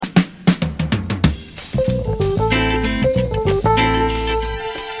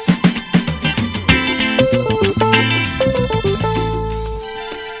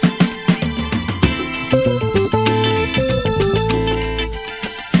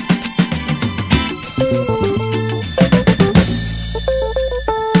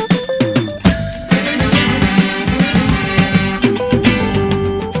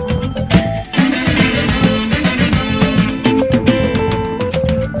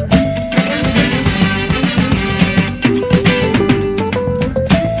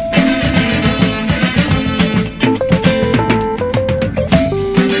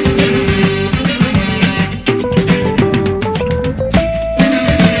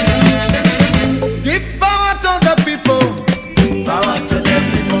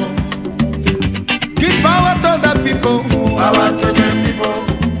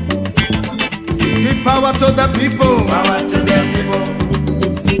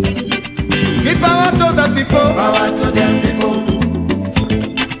people. Power to them people.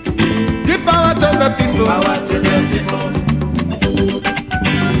 Give power to the people. Power to them people.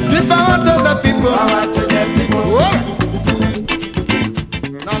 Give power to the people. Power to them people. Whoa.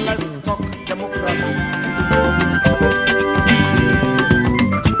 Now let's talk democracy.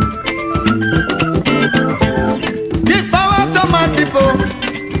 Give power to my people.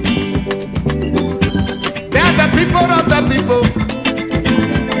 They are the people of the people.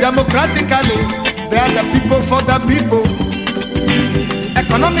 Democratically, they are the people for the people.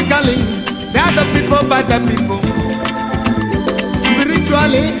 Economically, they are the people by the people.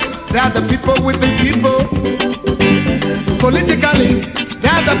 Spiritually, they are the people with the people. Politically, they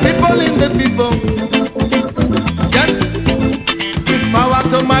are the people in the people. Yes, give power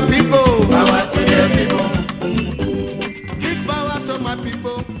to my people. Power to them people. Give power to my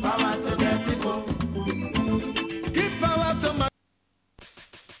people. Power to them people. Give power to my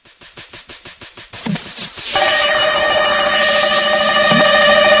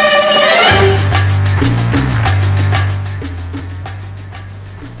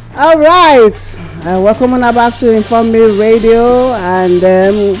All right, welcome on back to Inform Me Radio, and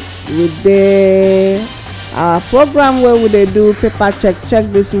with our program where we dey do paper check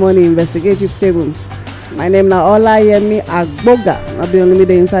this morning, investigative table. My name na Olayemi Agboga. I'll be only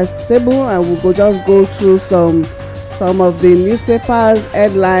the inside table, and we go just go through some of the newspapers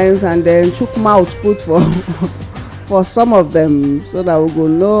headlines, and then chook mouth put for for some of them, so that we go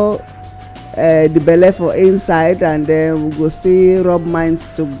know the belle for inside, and then we go still rub minds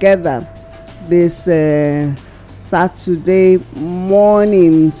together this Saturday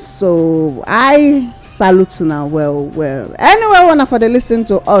morning. So I salute now. Well anyway, wanna for the listen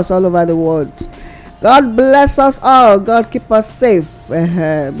to us all over the world. God bless us all. God keep us safe,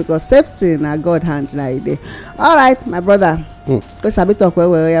 because safety na God hand na dey. All right, my brother. Go sabi talk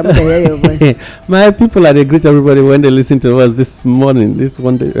well. I better hear your voice. My people, I greet everybody when they listen to us this morning, this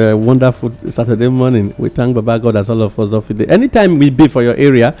wonderful Saturday morning. We thank Baba God as all of us of the anytime we be for your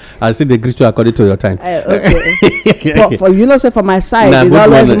area, I say they greet you according to your time. Okay. for you know, say for my side, Nah, it's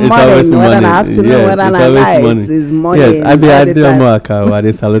always morning. Whether I have to know whether I night, it's morning. Yes, I be I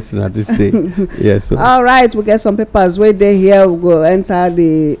dey saluting at this day. Yes. So. All right, we get some papers where they here. We go enter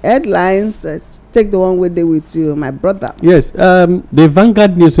the headlines. Take the one with day with you, my brother. Yes, the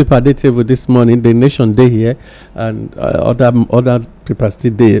Vanguard newspaper day table this morning, the Nation day here, and other papers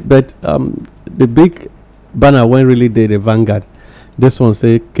still there. But the big banner when really day the Vanguard. This one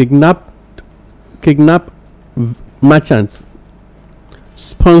say kidnap merchants,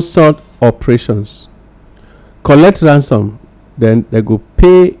 sponsored operations, collect ransom, then they go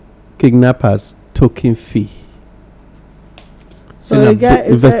pay kidnappers token fee. So you get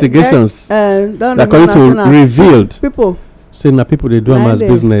investigations according to revealed people say na people they do them as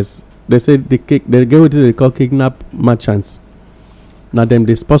business. They say they get what they call kidnap merchants. Now them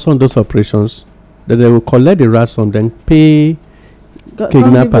they sponsor those operations, then they will collect the ransom, then pay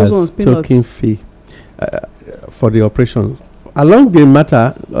kidnappers token fee for the operation. Along the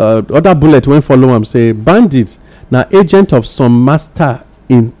matter, other bullet when follow them say bandits now agent of some master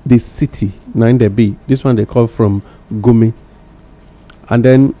in the city. Now in the B, this one they call from Gumi. And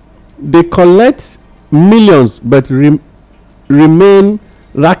then they collect millions but remain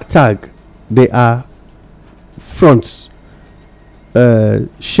ragtag. They are fronts.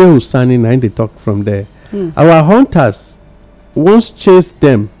 Shehu Sani, and they talk from there. Our hunters once chase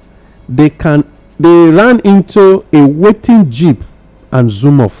them, they ran into a waiting jeep and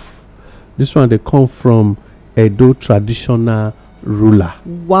zoom off. This one they come from Edo traditional ruler.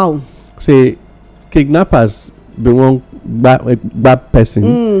 Wow. Say kidnappers be one bad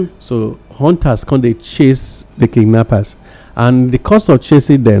person. So hunters come they chase the kidnappers, and the course of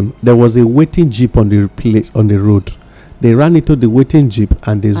chasing them, there was a waiting jeep on the place on the road. They ran into the waiting jeep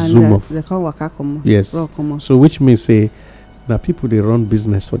and they zoom off. They come waka come. Yes. So which means say now people they run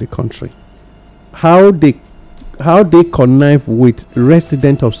business for the country. How they connive with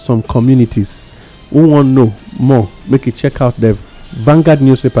residents of some communities who want to know more, make it check out the Vanguard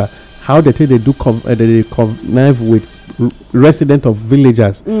newspaper. How they take they connive with residents of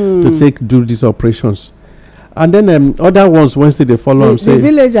villagers to do these operations. And then other ones Wednesday they follow and say the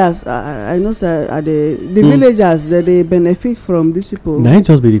villagers I know sir are the villagers that they benefit from these people. Now it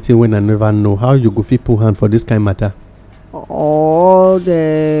just be the thing when I never know how you go fit put hand for this kind of matter. Or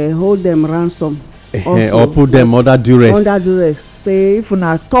they hold them ransom. Or put them under duress. Say if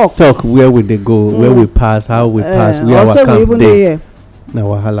una talk where will they go, where we pass, how we pass, where our camp dey. Na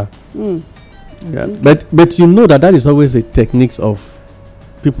wahala. Yeah. But you know that is always a techniques of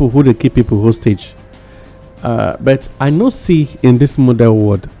people who they keep people hostage. But I know see in this modern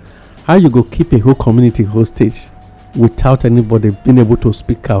world how you go keep a whole community hostage without anybody being able to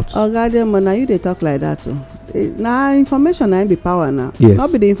speak out? Oga, now you dey talk like that o. Na information na be power now. Yes.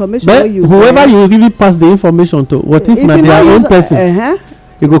 Not be the information But wey you whoever you really pass the information to, what if na their own person?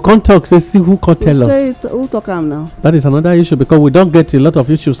 You go come talk, say, see who can tell us. Who talk am now? That is another issue, because we don't get a lot of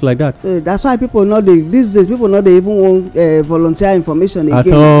issues like that. That's why people these days people not even want volunteer information again. At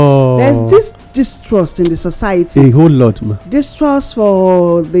all. There's this distrust in the society. A whole lot, man. Distrust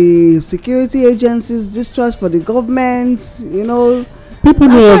for the security agencies, distrust for the government, People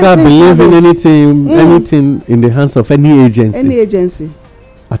no longer believe in anything in the hands of any agency. Any agency.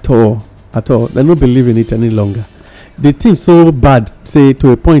 At all. They don't believe in it any longer. The thing so bad, say,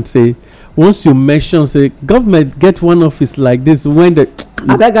 to a point, say, once you mention, say, government get one office like this, when the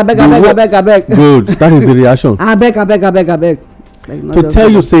abeg good, that is the reaction. abeg To tell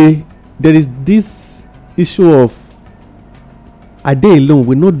you, say, there is this issue of a day alone,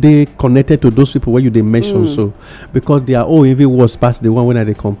 we know they connected to those people where you they mention, so because they are all even worse past the one when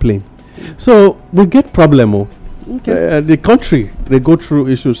they complain. So we get problem. Okay. The country, they go through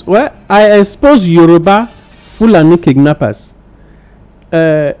issues. Well, I expose Yoruba Fulani kidnappers.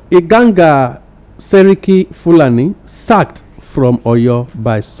 Iganga Seriki Fulani sacked from Oyo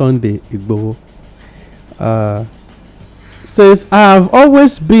by Sunday Igboho. Says, I have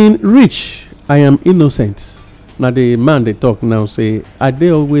always been rich. I am innocent. Now the man they talk now say, are they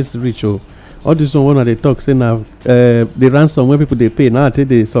always rich? Oh, all this one they talk say now the ransom when people they pay now until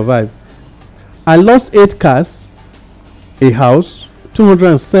they survive. I lost 8 cars, a house,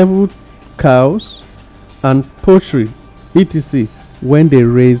 207 cows, and poultry, etc. when they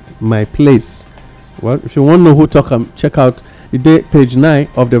raised my place. Well, if you want to know who talk, check out the day page 9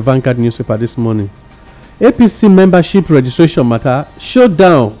 of the Vanguard newspaper this morning. APC membership registration matter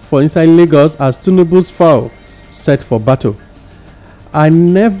showdown for inside Lagos as Tinubu's foul set for battle. I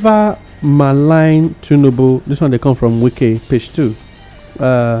never malign Tinubu. This one they come from Wiki, page 2.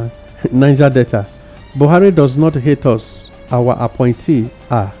 Niger Delta. Buhari does not hate us. Our appointee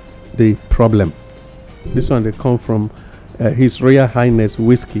are the problem. This one they come from His Royal Highness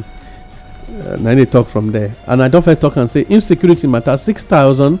Whiskey. Now they talk from there. And I don't first talk and say insecurity matter.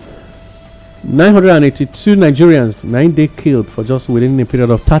 6,982 Nigerians 9 days killed for just within a period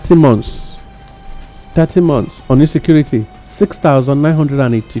of 30 months. 30 months on insecurity.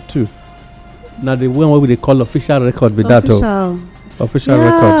 6,982. Now the one what we call official record with that. Official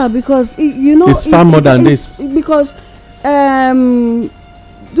record. Yeah, because it's far more than this. Because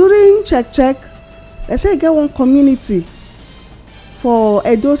during check, they say get one community for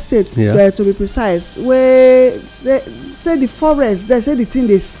Edo State, to be precise, where say the forest, they say the thing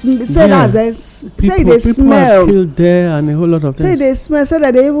they say say they smell. People are killed there and a whole lot of things. Say they smell. Say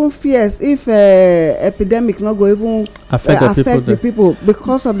that they even fears if epidemic not go even affect the people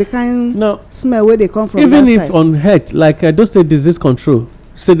because of the kind smell where they come from. Even if on health, like Edo State Disease Control,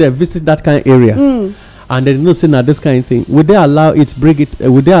 say they visit that kind of area. And they know say now this kind of thing. Would they allow it?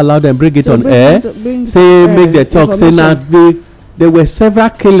 Would they allow them bring it on air? Say make the talk. Say now there were several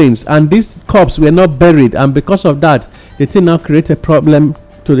killings and these corpses were not buried, and because of that, the thing now create a problem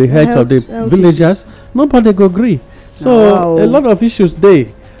to the health of the villagers. Nobody go agree. So a lot of issues there.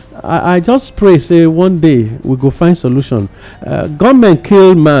 I just pray say one day we go find solution. Government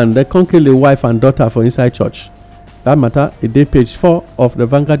kill man, they can't kill the wife and daughter for inside church. That matter, it did page 4 of the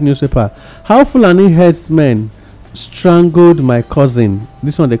Vanguard newspaper. How Fulani herdsmen strangled my cousin.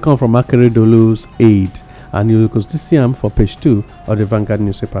 This one they come from Akeredolu's aid. And you could still see them for page 2 of the Vanguard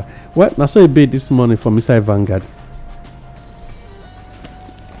newspaper. Well, now so a bit this morning from inside Vanguard.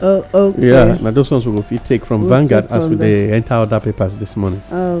 Okay. Yeah, now those ones we will take from Vanguard as we they enter other papers this morning.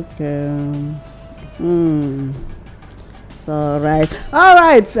 Okay. So all right.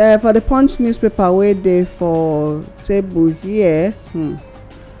 For the Punch newspaper, where they for table here.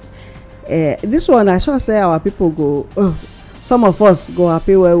 This one I sure say our people go. Some of us go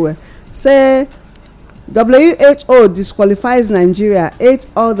happy well. Say WHO disqualifies Nigeria 8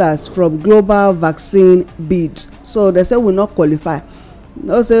 others from global vaccine bid. So they say we not qualify.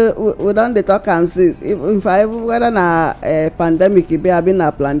 No, say we don't dey talk am since. If I whether na pandemic, it be having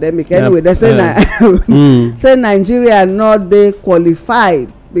a pandemic. Anyway, they say say Nigeria not dey qualified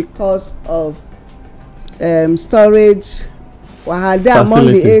because of storage. They among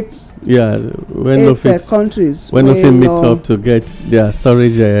the 8. Yeah, when no fit countries when no fit meet up to get their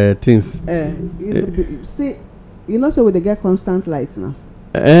storage things. See, so we dey get constant light now.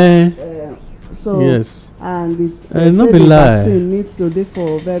 So yes, and not be lie. Vaccine need to dey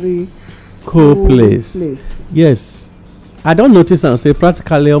for very cool place. Yes, I don't notice and say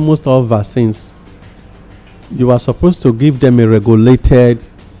practically almost all vaccines, you are supposed to give them a regulated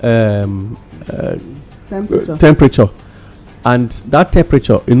temperature, and that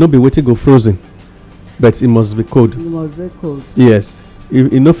temperature it no be wetin go frozen, but it must be cold. Yes,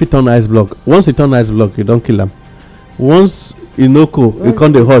 e no fit turn ice block. Once e turn ice block, you don kill am. Once e no cool, e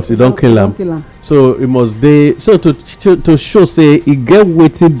come dey hot, you don kill am. So e must dey, so to show say e get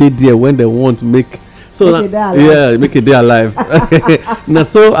wetin dey there when dem want make, so make e dey alive. Na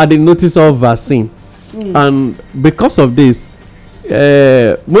so I dey notice all vaccine, and because of this,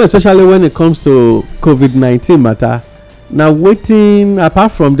 more especially when it comes to COVID-19 matter, na wetin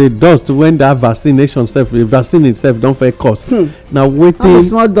apart from the dust when that vaccination itself, the vaccine itself don fit cause, na wetin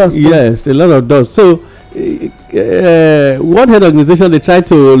small dust. Yes, a lot of dust. So World Health Organization dey try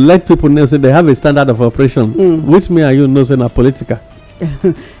to let people know say they have a standard of operation, which me and you know say na political.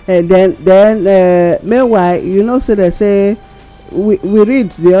 Then meanwhile, you know, say they say we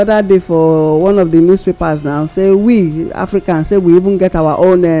read the other day for one of the newspapers now, say we Africans say we even get our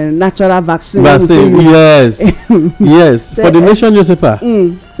own natural vaccine. Yes. Yes, for the Nation newspaper.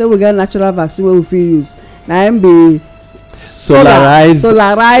 Say we get natural vaccine wey we fit use. Na im be solarized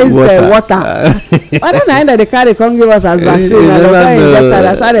water. Whether na that they carry come give us as vaccine, na dem inject am.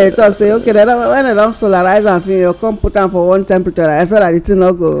 That's why they talk say okay, when they don solarize am finish, you come put am for one temperature, so that the thing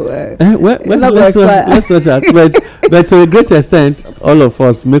no go. Let's watch that. But to a great extent, all of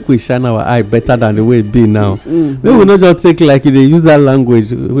us make we shine our eye better than the way it be now. Maybe we not just take like they use that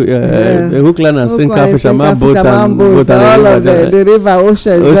language, hook, line and sinker, fisherman boat and all of the river,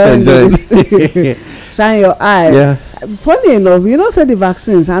 ocean, shine your eye. Yeah. Funny enough, you know, say the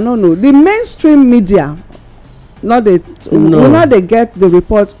vaccines, I don't know, the mainstream media we not they get the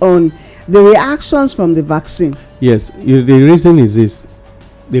reports on the reactions from the vaccine. Yes, the reason is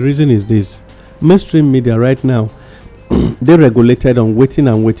this. Mainstream media right now, they regulated on waiting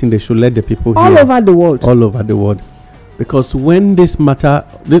they should let the people all hear. over the world, because when this matter,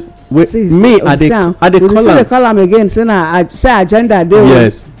 they call them again, say agenda they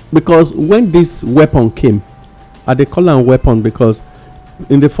yes, because when this weapon came, they call am weapon because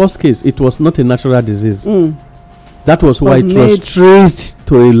in the first case it was not a natural disease. That was why it was traced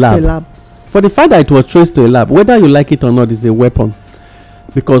to a lab. For the fact that it was traced to a lab, whether you like it or not, is a weapon.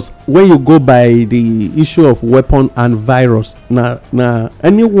 Because when you go by the issue of weapon and virus, now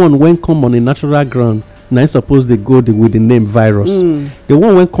anyone when come on a natural ground, now suppose they go with the name virus. The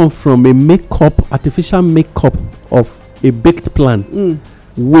one when come from a artificial makeup of a baked plan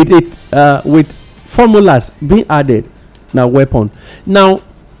with formulas being added, now weapon. Now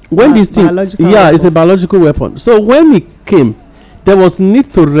when this thing, it's a biological weapon. So when it came, there was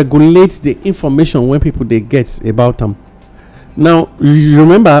need to regulate the information when people they get about them. Now you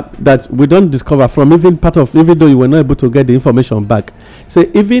remember that we don't discover from even though you were not able to get the information back. So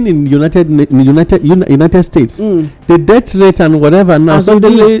even in United States, the death rate and whatever now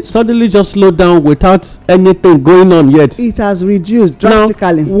suddenly just slowed down without anything going on yet. It has reduced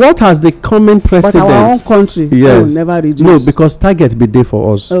drastically. Now, what has the common precedent? But our own country never reduced. No, because target be there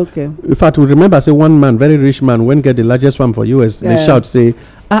for us. Okay. In fact, we remember say one man, very rich man, when get the largest farm for US, they shout say,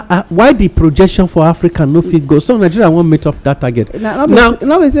 why the projection for Africa no fit go? So Nigeria won't meet up that target. Now,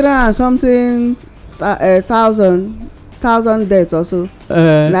 300 thousand deaths also.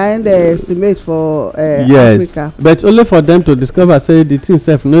 Now they estimate for Africa. But only for them to discover say the thing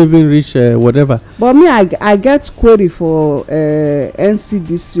self no even reach whatever. But me, I get query for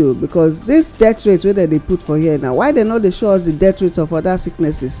NCDCO because this death rate where they put for here now, why they know they show us the death rates of other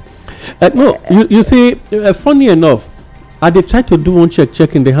sicknesses? No, you see, funny enough, I did try to do one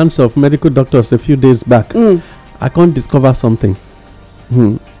check in the hands of medical doctors a few days back. I can't discover something.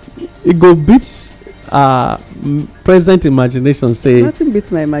 It go beats present imagination. Say nothing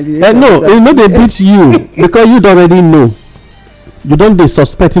beats my imagination. No, they beat you because you already know. You don't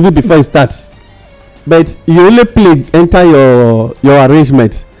suspect even before it starts. But you only enter your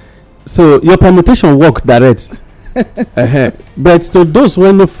arrangement. So your permutation work direct. But to those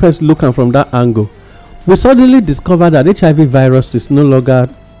who no first looking from that angle, we suddenly discovered that HIV virus is no longer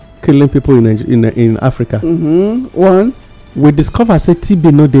killing people in Africa. One, we discover say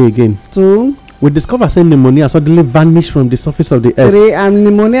TB no day again. Two, we discover say pneumonia suddenly vanish from the surface of the earth. Three, and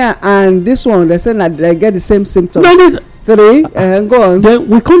pneumonia and this one they say that they get the same symptoms. Three, go on. Then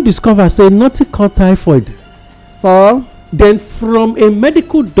we can't discover say nothing called typhoid. Four, then from a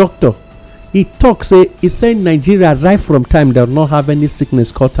medical doctor, he say Nigeria right from time they not have any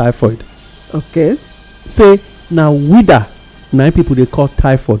sickness called typhoid. Okay. Say now whether people they call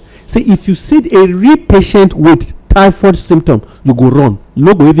typhoid. Say if you see a real patient with typhoid symptom, you go run. You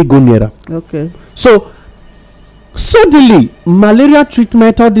no go even go near her. Okay. So suddenly malaria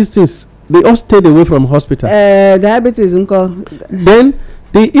treatment, all these things, they all stayed away from hospital. Diabetes then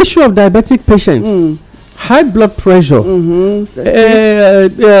the issue of diabetic patients, high blood pressure,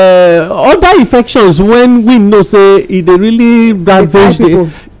 other infections when we know say e dey really ravage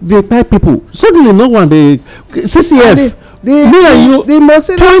the pipe people. Suddenly no one dey CCF. The most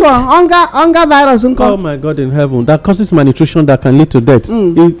serious one, hunger virus. Oh my God in heaven, that causes malnutrition that can lead to death.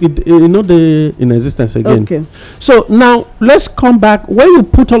 It not in existence again. Okay. So now let's come back. When you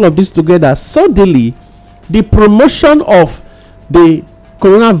put all of this together, suddenly the promotion of the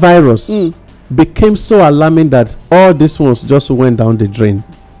coronavirus became so alarming that all these ones just went down the drain.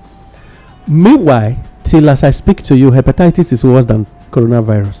 Meanwhile, till as I speak to you, hepatitis is worse than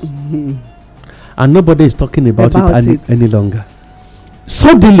coronavirus. And nobody is talking about it any longer.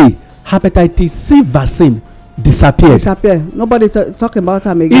 Suddenly, hepatitis C vaccine disappeared. Nobody talking about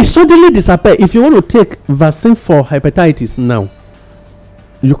them again. It suddenly disappeared. If you want to take vaccine for hepatitis now,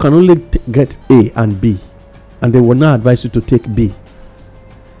 you can only get A and B, and they will not advise you to take B.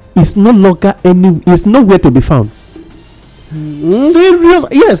 It's no longer it's nowhere to be found. Serious?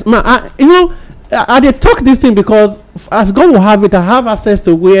 Yes, man. I dey talk this thing because as God will have it, I have access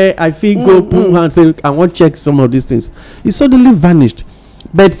to where I feel go put and say I want check some of these things. It suddenly vanished.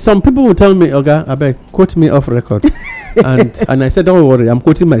 But some people will tell me, "Oga, abeg, quote me off record," and I said, "Don't worry, I'm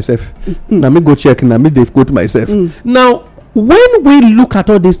quoting myself. Now me go check. Now me dey quote myself." Now, when we look at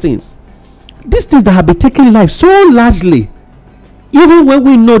all these things that have been taking life so largely, even when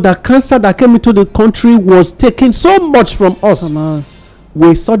we know that cancer that came into the country was taking so much from us.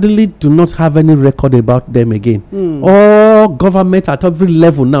 We suddenly do not have any record about them again. All government at every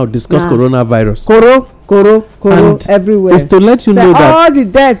level now discuss coronavirus. Coro everywhere. It's to let you know that all the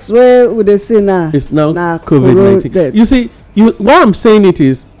deaths where we dey see now. It's now COVID-19. You see, why I'm saying it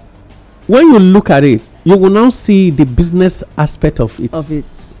is, when you look at it, you will now see the business aspect of it.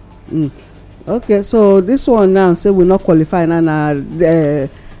 Okay, so this one now say we not qualify now.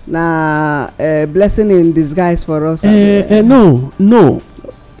 Blessing in disguise for us. No.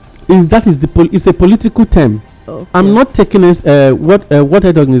 It's a political term. Okay. I'm not taking what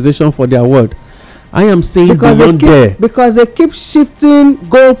organization for their word. I am saying because they keep shifting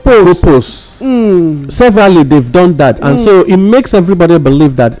goalposts. Severally they've done that, and so it makes everybody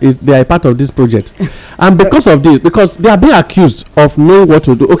believe that they are a part of this project. And because of this, because they are being accused of knowing what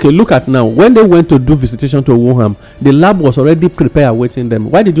to do. Okay, look at now, when they went to do visitation to Wuhan, the lab was already prepared awaiting them.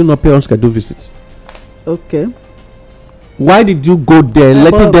 Why did you not pay on schedule visits? Okay. Why did you go there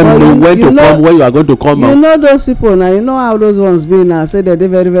letting them know when to come, when you are going to come out? You know those people now, you know how those ones be now, say that they're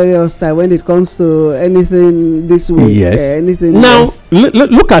very, very hostile when it comes to anything this way. Yes. Anything now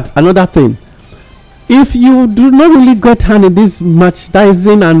look at another thing. If you do not really get hand in this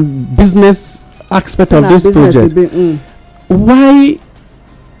merchandising and business aspect of this project, why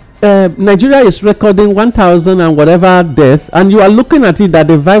Nigeria is recording 1,000 and whatever death, and you are looking at it that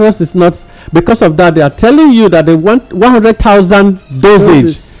the virus is not, because of that they are telling you that they want 100,000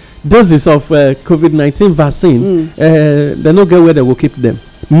 doses of COVID-19 vaccine. They don't get where they will keep them.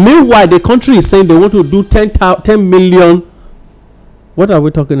 Meanwhile, the country is saying they want to do 10 million. What are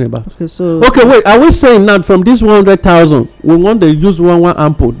we talking about? Okay, wait, are we saying now from this 100,000 we want to use one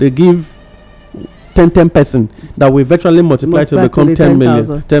ample, they give 10% that we virtually multiply to become 10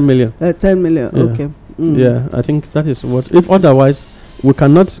 million. 10 million. 10 million. Yeah. Okay. Yeah, I think that is what. If otherwise, we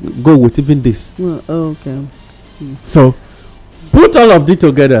cannot go with even this. Well, okay. So, put all of this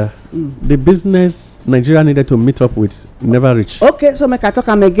together. The business Nigeria needed to meet up with never reached. Okay, so make I talk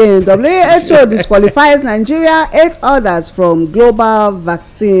am again. WHO disqualifies Nigeria, 8 others from global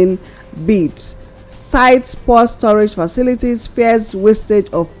vaccine bid. Cites poor storage facilities, fears wastage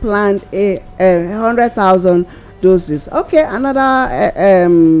of planned 100,000 doses. Okay, another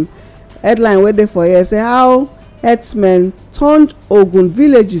headline wey dey for here say how herdsmen turned Ogun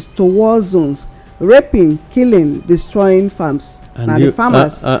villages to war zones, raping, killing, destroying farms. Na the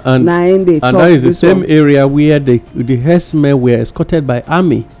farmers na im dey talk. And that is the same area where the herdsmen were escorted by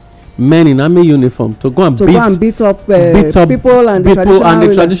army. Men in army uniform to go and beat up people and the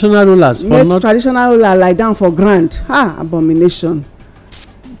traditional rulers. Make traditional ruler lie down for ground. Abomination.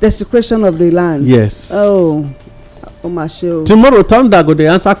 Desecration of the land. Yes. My show. Tomorrow thunder go dey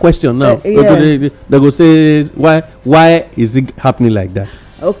answer question now. They go say why is it happening like that?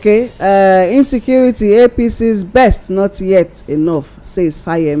 Okay, insecurity, APC's best not yet enough, says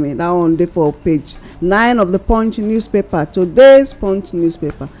Fayemi. That one dey for page 9 of the Punch newspaper, today's Punch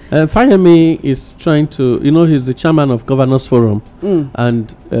newspaper. Fayemi is trying to, he's the chairman of Governors Forum,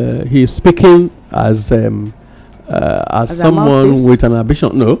 and he is speaking as someone with an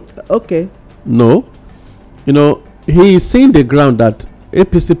ambition. No. Okay. No. He is saying the ground that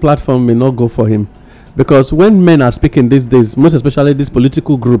APC platform may not go for him. Because when men are speaking these days, most especially this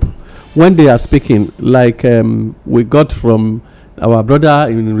political group, when they are speaking, like we got from our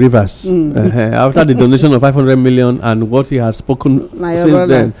brother in Rivers, after the donation of 500 million and what he has spoken since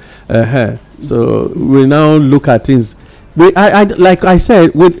then. So we now look at things. I like I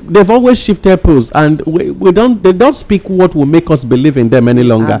said, they've always shifted poles, and they don't speak what will make us believe in them any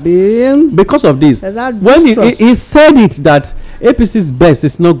longer. Because of this, when he said it that APC's best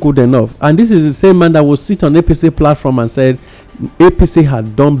is not good enough, and this is the same man that will sit on APC platform and said APC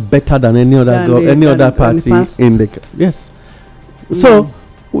had done better than any other party in the yes. So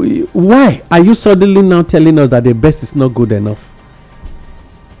why are you suddenly now telling us that the best is not good enough?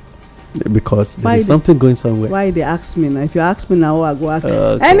 Because there is something going somewhere. Why they ask me now? If you ask me now, I go ask.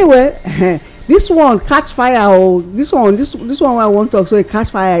 Okay. Anyway, this one catch fire. This one I want to talk. So it catch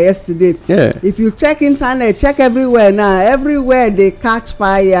fire yesterday. Yeah. If you check internet, check everywhere now. Everywhere they catch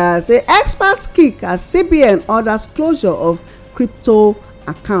fire. Say experts kick as CBN orders closure of crypto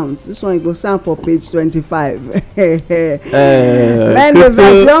accounts. This one goes down for page 25. Men dey vex,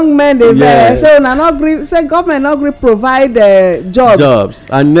 young men dey vex. Say una not agree. Say government not agree provide jobs.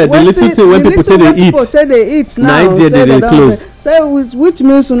 And the little thing when people say they eat now. Say they close. Say which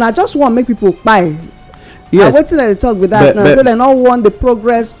means una just want make people buy. Yes. Wetin dem dey talk with that now? Say dem no want the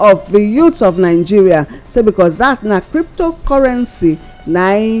progress of the youth of Nigeria. Say because that na cryptocurrency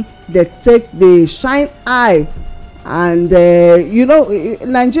na dey take dey shine eye. And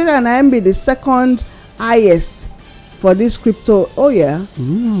Nigeria na be the second highest for this crypto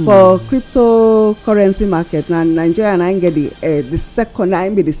for cryptocurrency market. Now Nigeria na get the second, na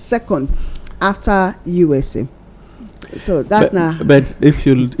be the second after USA. So that but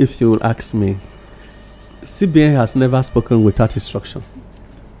if you ask me, CBN has never spoken without instruction.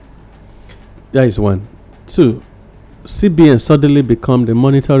 That is one. Two, CBN suddenly become the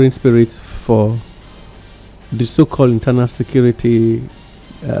monitoring spirit for the so-called internal security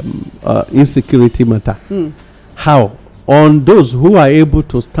insecurity matter. How? On those who are able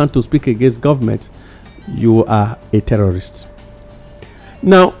to stand to speak against government, you are a terrorist.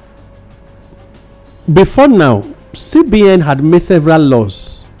 Now, before now, CBN had made several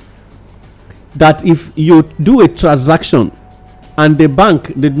laws that if you do a transaction and the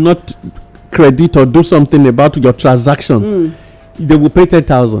bank did not credit or do something about your transaction, they will pay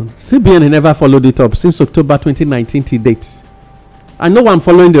 10,000. CBN never followed it up since October 2019 to date. I know I'm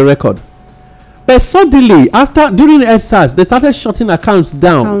following the record. But suddenly, during SARS, they started shutting accounts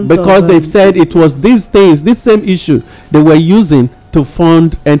down because they've said it was these things, this same issue they were using to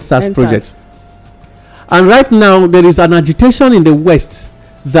fund SARS projects. And right now, there is an agitation in the West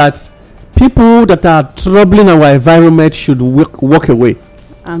that people that are troubling our environment should walk away.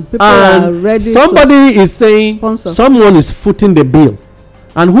 And people are ready. Somebody is saying someone is footing the bill,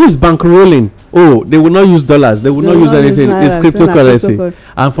 and who is bankrolling? Oh, they will not use dollars. They will not use anything. It's cryptocurrency,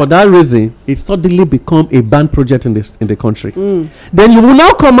 and for that reason, it suddenly become a banned project in the country. Then you will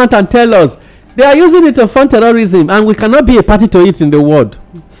now come out and tell us they are using it to fund terrorism, and we cannot be a party to it in the world.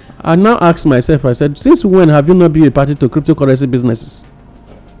 I now ask myself. I said, since when have you not been a party to cryptocurrency businesses?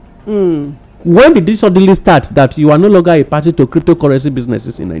 When did this suddenly start that you are no longer a party to cryptocurrency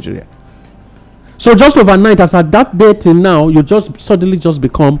businesses in Nigeria? So just overnight, as at that day till now, you just suddenly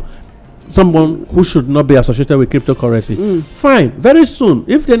become someone who should not be associated with cryptocurrency. Fine. Very soon,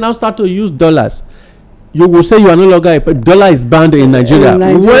 if they now start to use dollars, you will say you are no longer a dollar is banned in Nigeria.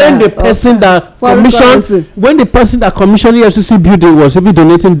 When the person that commissioned the FCC building was even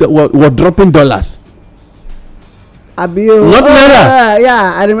donating, were dropping dollars. Not naira.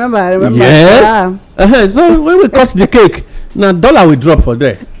 Yeah, I remember. Yes. Yeah. So when we cut the cake, now dollar will drop for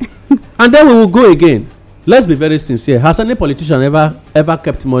there, and then we will go again. Let's be very sincere. Has any politician ever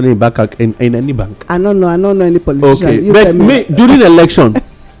kept money back in any bank? I don't know any politician. Okay, but during election,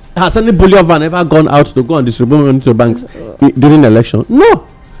 has any bullion van ever gone out to go and distribute money to banks during election? No.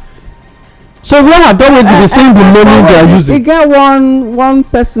 So where have they went to be saying the money they are using? You get one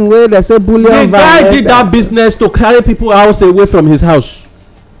person where they say bullion van. The guy did that business to carry people house away from his house.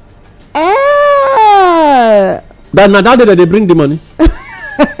 That day they bring the money.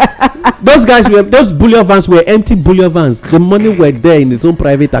 Those bullion vans were empty bullion vans. The money were there in his own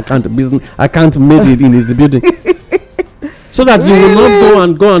private account made it in his building. So that you will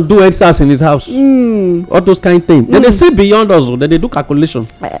not go and do SARS in his house. All those kind of things. Then they see beyond us. Then they do calculation.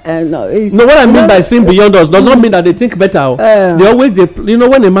 No, what I mean by seeing beyond us does not mean that they think better. They always,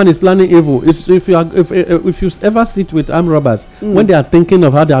 when a man is planning evil, if you ever sit with armed robbers, when they are thinking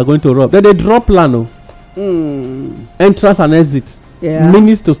of how they are going to rob, then they drop plan. Entrance and exit.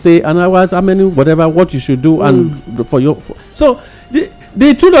 Minutes to stay, and hours, how many, whatever, what you should do, and so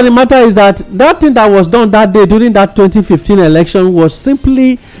the truth of the matter is that thing that was done that day during that 2015 election was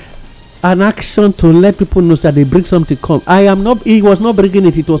simply an action to let people know that they bring something come. He was not bringing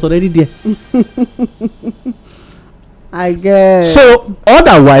it was already there. I guess. So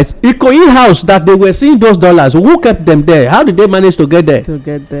otherwise, Ikoyi house that they were seeing those dollars, who kept them there? How did they manage to get there?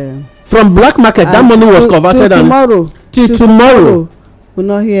 From black market, that money was converted. Till tomorrow. We'll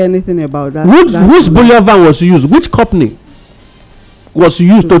not hear anything about that. Whose bullion van was used? Which company was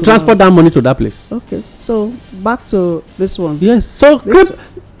used to transport that money to that place? Okay, so back to this one. Yes. So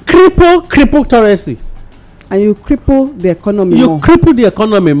cryptocurrency. And you cripple the economy more. You cripple the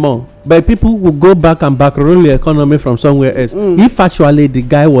economy more. But people will go back and backroll the economy from somewhere else. If actually the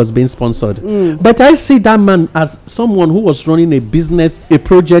guy was being sponsored. But I see that man as someone who was running a business, a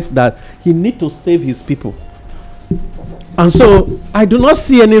project that he need to save his people. And so I do not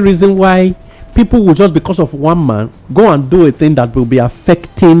see any reason why people will just because of one man go and do a thing that will be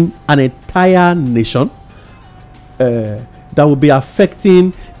affecting an entire nation, that will be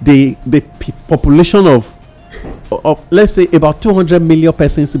affecting the population of let's say about 200 million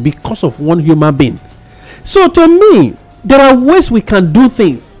persons because of one human being. So to me, there are ways we can do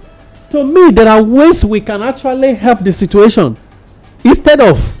things. To me, there are ways we can actually help the situation instead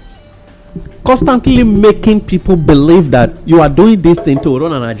of constantly making people believe that you are doing this thing to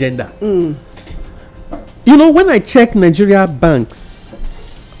run an agenda. You know, when I check Nigeria banks,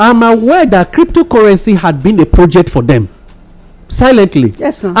 I'm aware that cryptocurrency had been a project for them silently.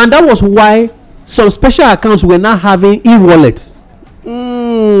 Yes, sir. And that was why some special accounts were now having e-wallets. Now,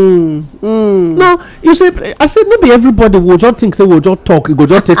 you say, I said, maybe everybody will just think, say, we'll just talk, it will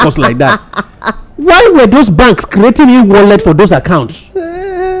just take us like that. Why were those banks creating e-wallet for those accounts?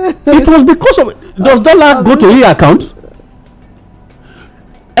 It was because of, does dollar go to e-account?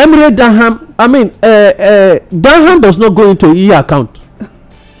 Emirate Dirham, Dirham does not go into e-account.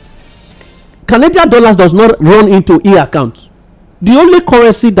 Canadian dollars does not run into e-account. The only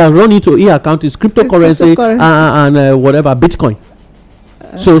currency that run into e-account is cryptocurrency. And whatever, Bitcoin.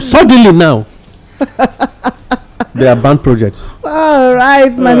 So suddenly now, they are banned projects. All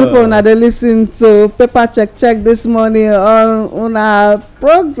right, my people, now they listen to Paper Check this morning on our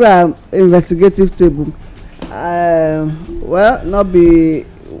program, Investigative Table. Well, not be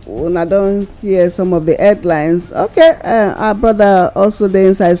when I don't hear some of the headlines. Okay, our brother also the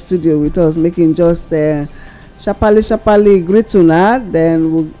inside studio with us, making just sharply greet una,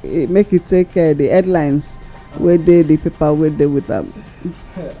 then we'll make it take the headlines where they the paper where they with them.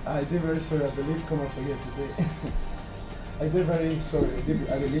 I did very sorry. I believe come up for here today. I did very sorry.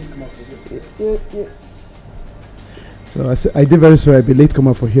 I believe come up for here today. So I did very sorry. I be late come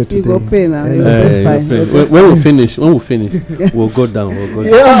up for here today. You go pay now. You go pay fine. When we finish, we'll go down.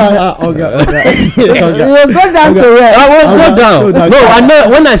 Yeah, okay. You'll go down to where? I won't go down. No, I know.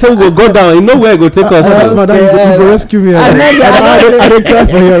 When I say we will go down, you know where it will take us to. Madam, you go rescue me. I don't cry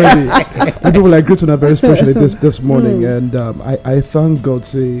for here already. The people like greet on very specially this morning, and I thank God.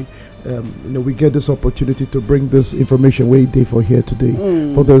 Say. We get this opportunity to bring this information way day for here today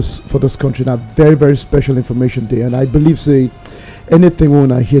for this country. Now, very very special information day, and I believe say anything we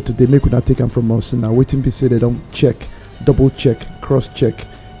wanna hear today, make we not take them from us. And now waiting be say they don't check, double check, cross check,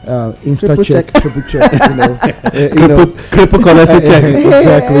 insta check, triple check, cryptocurrency check.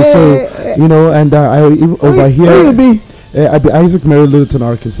 Exactly. So and I over here. I be Isaac Mary Littleton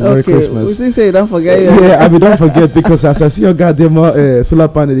Arcus. Merry Christmas. We think say you don't forget. I don't forget because as I see your goddamn solar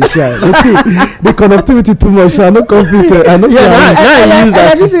panel they shine. The connectivity too much. So I no computer. I no.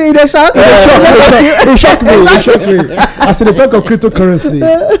 I just see they shock. They shock me. I see the talk of cryptocurrency.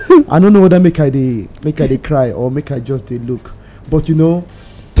 I don't know whether make I they cry or make I just they look. But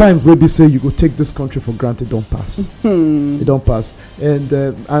times where we say you go take this country for granted don't pass. It don't pass. And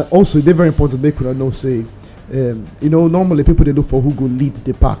also they're very important. Make people know say. Normally people they look for who go lead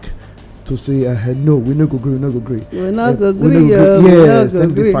the pack to say no, we no go agree, we're not go agree. Yes,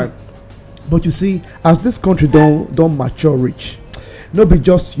 then be fine. But you see, as this country don't mature rich, no be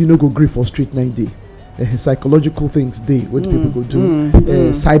just go agree for street 90. Psychological things they what people go do,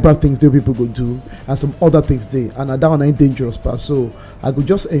 cyber things they people go do, and some other things they, and that one ain't dangerous part. So I could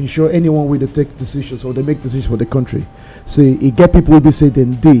just ensure anyone will take decisions or they make decisions for the country. Say it get people will be say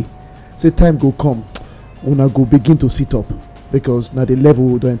then they say time go come. Una go begin to sit up because now the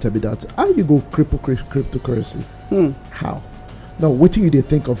level don't enter be that. How you go cryptocurrency? How? Now, what do you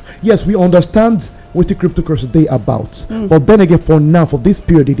think of? Yes, we understand what the cryptocurrency they about, but then again, for now, for this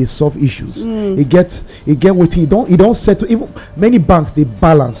period, it is solve issues. It get what you don't settle. Even many banks they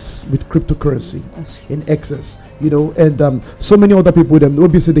balance with cryptocurrency in excess, and so many other people with them.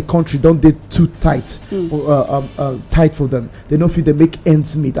 Obviously, the country don't get too tight tight for them. They don't feel they make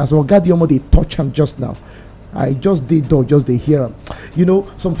ends meet. As well, God, they touch them just now. I just did though, just they hear them.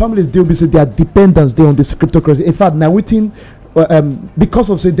 Some families they obviously their dependence they on this cryptocurrency. In fact, now within because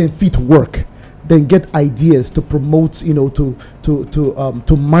of say they fit work, then get ideas to promote,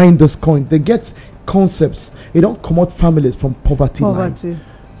 to mine this coin. They get concepts. They don't come out families from poverty line.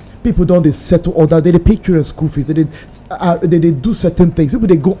 People don't they settle order. They pay children school fees. They do certain things. People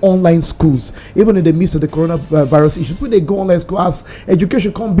they go online schools, even in the midst of the coronavirus issue. People they go online school as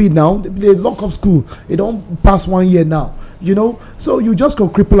education can't be now. They lock up school. They don't pass 1 year now. So you just go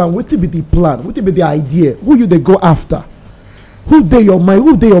cripple and what will be the plan? What will be the idea? Who you they go after? Who they your mind?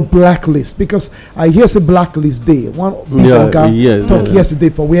 Who they your blacklist? Because I hear say blacklist day. One big talk yesterday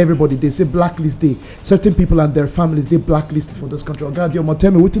for where everybody they say blacklist day. Certain people and their families they blacklisted for this country. Oh God, you tell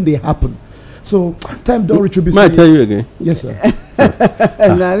me what thing they happen. So time don't reach. May I tell you again? Yes, sir.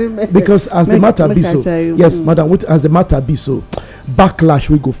 Because as the matter be so, yes, madam. As the matter be so, backlash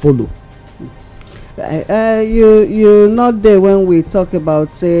we go follow. You not there when we talk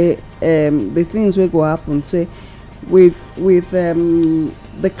about say the things we go happen say. With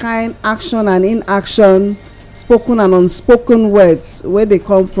the kind action and inaction, spoken and unspoken words where they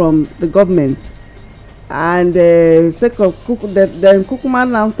come from the government, and sake of then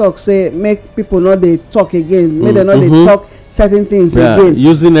Kukuman now talk say make people not they talk again, make them not they talk certain things again.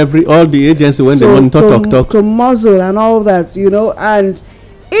 Using all the agency when they want to talk to muzzle and all that, and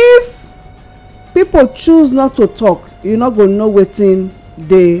if people choose not to talk, you're not gonna know what's in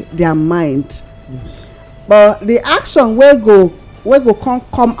their mind. Yes. But the action will go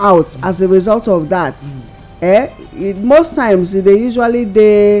come out as a result of that. Most times they usually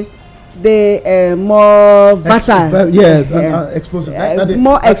they more vital. Yes, explosive.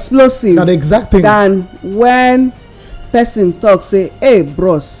 More explosive. Not exactly than when person talk say, "Hey,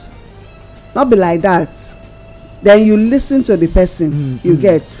 bros," not be like that. Then you listen to the person. You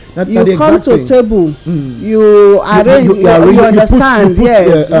get. You come to table. You arrange. You understand.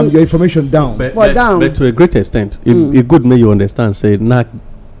 Yes. Your information down. But to a great extent, it good make you understand. Say now,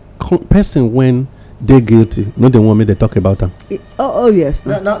 person when they guilty, no they want me to talk about them. Yes.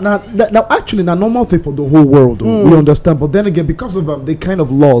 Now, actually, now normal thing for the whole world. We understand, but then again, because of the kind of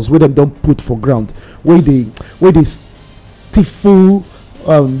laws where them don't put for ground, where they stifle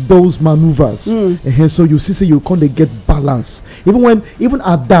those maneuvers, and so you see you can't get balance. Even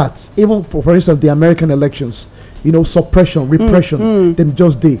at that, even for instance the American elections, suppression, repression, them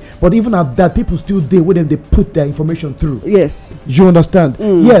just day. But even at that, people still day with them they put their information through. Yes, you understand?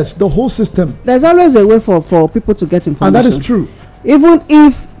 Yes, the whole system. There's always a way for people to get information, and that is true. Even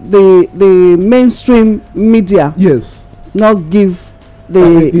if the mainstream media, yes, not give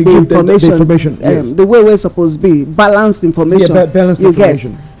the information, yes. The way we're supposed to be balanced information. Balanced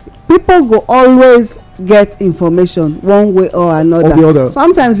information. People go always get information one way or another. Or the other.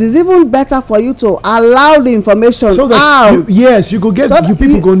 Sometimes it's even better for you to allow the information so that out. You go get so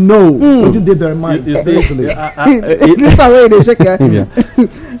people go know what did their mind. This way they shake your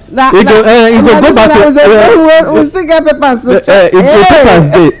we still get papers.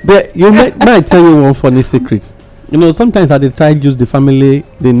 Papers you might tell you one funny secret. Sometimes they try to use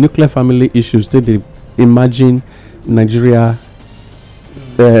the nuclear family issues to they imagine Nigeria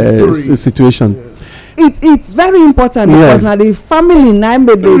situation. It's very important because now the family name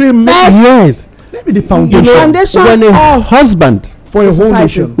the first. Maybe the foundation. When a husband for a whole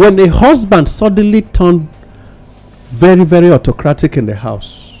nation. When a husband suddenly turned very, very autocratic in the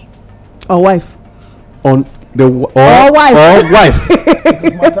house, or wife, on the wife.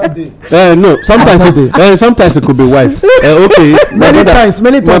 No, sometimes it could be wife. Okay, many times.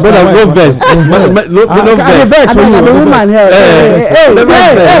 My brother, no vex. No vex. The woman here.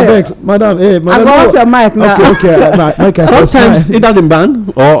 Madam, I go off your mic now. Okay. Sometimes either the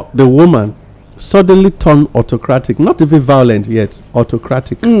man or the woman suddenly turn autocratic, not even violent yet,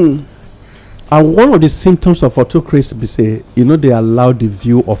 autocratic. And one of the symptoms of autocracy be say, they allow the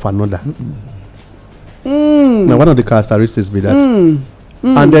view of another. Now, one of the characteristics be that.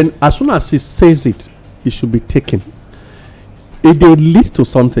 And then, as soon as he says it should be taken. It they lead to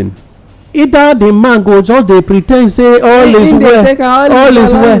something. Either the man goes or they pretend say all is well. All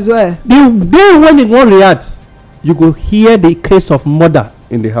is well. The day when he won't react, you go hear the case of murder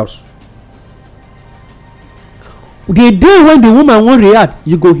in the house. The day when the woman won't react,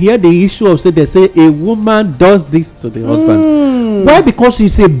 you go hear the issue of they say a woman does this to the husband. Why? Because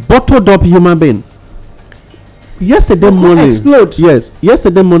he's a bottled up human being. Yesterday morning, explode. Yes,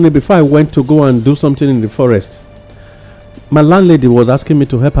 yesterday morning before I went to go and do something in the forest, my landlady was asking me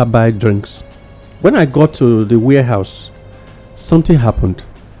to help her buy drinks. When I got to the warehouse, something happened.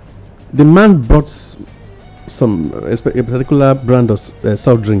 The man bought a particular brand of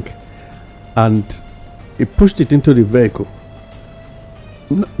soft drink, and he pushed it into the vehicle.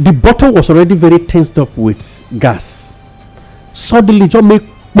 The bottle was already very tensed up with gas. Suddenly, just make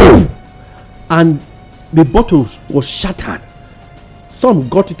boom, and the bottle was shattered. Some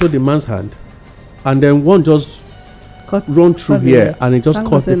got into the man's hand, and then one just run through here, and it just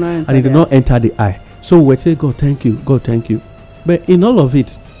cut it, and it did not enter the eye. So we say, God, thank you, God, thank you. But in all of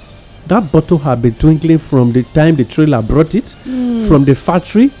it, that bottle had been twinkling from the time the trailer brought it, from the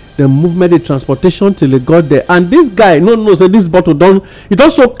factory, the movement, the transportation till it got there. And this guy, say this bottle it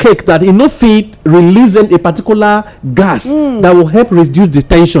also cake that he no fit releasing a particular gas that will help reduce the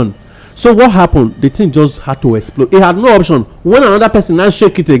tension. So what happened? The thing just had to explode. It had no option. When another person now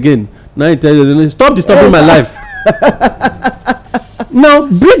shake it again, now it tell you, stop disturbing my life. Now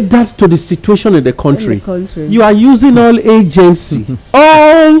bring that to the situation in the country. You are using all agency,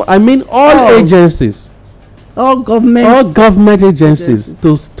 all agencies, all government agencies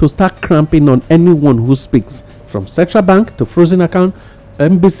to start cramping on anyone who speaks, from Central Bank to frozen account,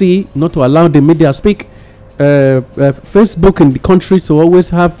 NBC not to allow the media speak, Facebook in the country to always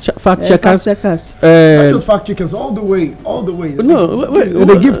have fact checkers. Not just fact checkers, all the way. No,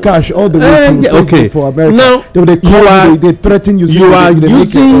 they give cash all the way to Facebook for America. Now they threaten you. You are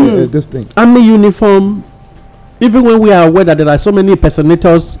using this thing. Army uniform, even when we are aware that there are so many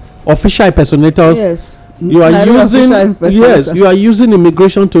impersonators, official impersonators. Yes. You are using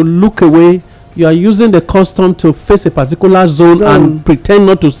immigration to look away. You are using the custom to face a particular zone and pretend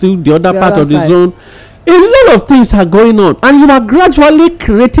not to see the other part of the zone. A lot of things are going on, and you are gradually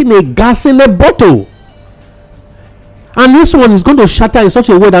creating a gas in a bottle, and this one is going to shatter in such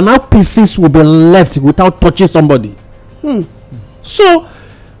a way that now pieces will be left without touching somebody. So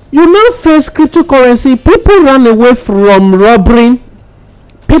you now face cryptocurrency. People run away from robbery.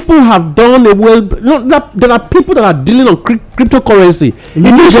 People have done away. There are people that are dealing on cryptocurrency.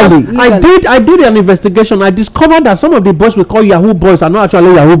 Initially, I did an investigation. I discovered that some of the boys we call Yahoo boys are not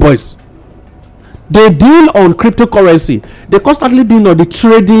actually Yahoo boys. They deal on cryptocurrency. They constantly deal on the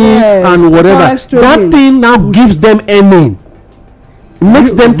trading and whatever. That thing now gives them earning.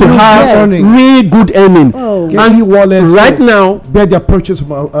 Makes them to have really good earning. And wallets right now, their purchase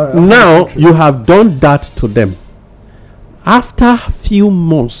now you have done that to them. After a few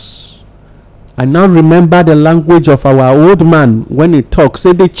months, I now remember the language of our old man when he talks.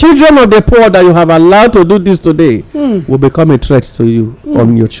 Say, the children of the poor that you have allowed to do this today will become a threat to you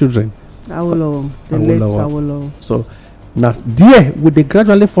on your children. Awolowo. So now there would they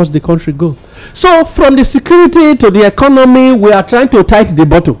gradually force the country go. So from the security to the economy, we are trying to tighten the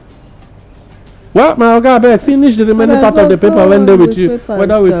bottle. Well, my God, finish the remaining part of the paper when they with you.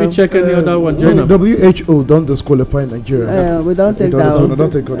 Whether we fit check any other one. WHO don't disqualify Nigeria. We don't take that one.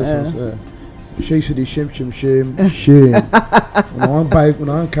 Don't take all this one. Shame. When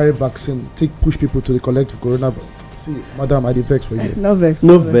I carry vaccine, push people to the collect corona. See, madam, I dey vex for you. No vex.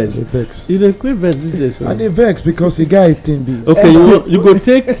 You dey quit vex this day, so. I dey vex because the guy thing be. Okay, you go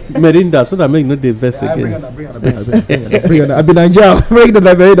take Merinda so that make no dey vex again. Bring on. I be Nigeria. Bring the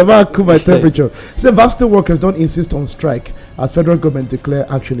Merinda. Man, cool my temperature. Say, varsity workers don't insist on strike as federal government declare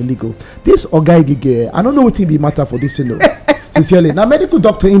action illegal. This Oga Igige, I don't know what be matter for this thing. Sincerely, now medical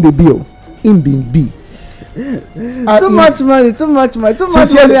doctor in the bill, in B. Too much money and too much way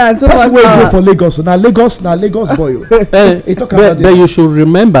go for Lagos. Now Lagos boy. But you should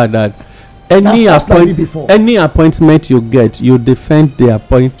remember that any appointment you get, you defend the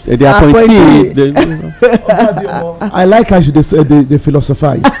appointee. I like how they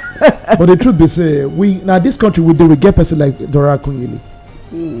philosophize. But the truth be say, this country we get person like Dora Akunyili.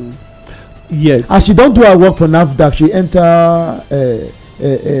 Yes. As she don't do her work for NAFDAC, she enter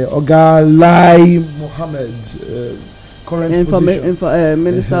Oga Lai Mohammed, current position.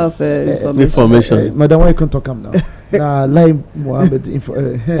 Minister of Information. Madam, why you can't talk him now? Lai Mohammed.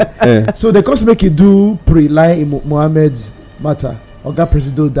 So they can't make you do pre-Lai Mohammed's matter. Oga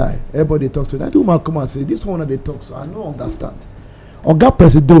Presido die. Everybody talks to that. Woman come and say, this one they talk, so I don't understand. Oga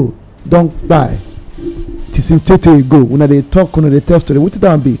Presido don't die. Since 30 ago, when they talk, when they tell story, what did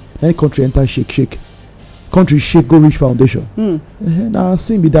that be? Any country enter shake. Country shake go reach foundation. Now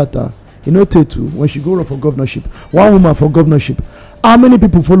see me that you know Tetu when she go run for governorship, one woman for governorship. How many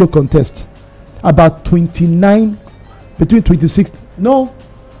people follow contest? About 29, between 26,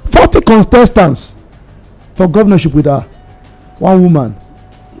 40 contestants for governorship with her. One woman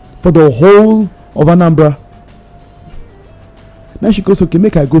for the whole of Anambra. Now she goes, okay,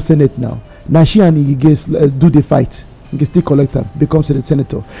 make her go Senate now. Now she and he do the fight. He can still collect her, becomes a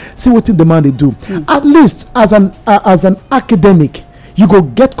senator. See what the man they do. At least as an academic, you go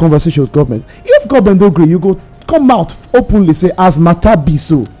get conversation with government. If government don't agree, you go come out openly say as matter be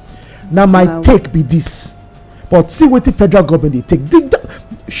so. Now my take be this. But see what the federal government they take.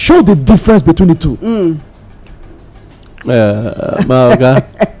 Show the difference between the two.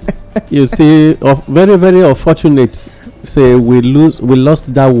 You see, very, very unfortunate. Say we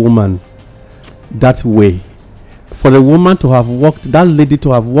lost that woman that way. For a woman to have walked, that lady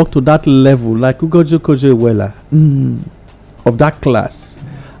to have walked to that level, like Ugoju Kojo-Iweala, of that class,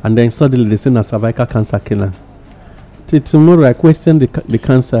 and then suddenly they say na cervical cancer killer. Till tomorrow, I question the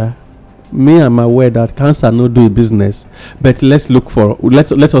cancer. Me, I'm aware that cancer no do a business, but let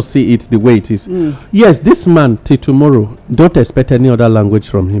us see it the way it is. Yes, this man till tomorrow, don't expect any other language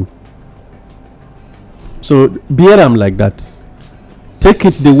from him. So bear him like that. Take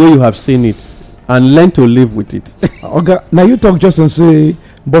it the way you have seen it, and learn to live with it. Okay, now you talk just and say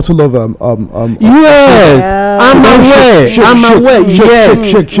bottle of yes, I'm aware. Yes,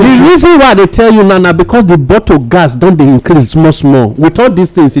 the reason why they tell you now because the bottle gas don't they increase small. With all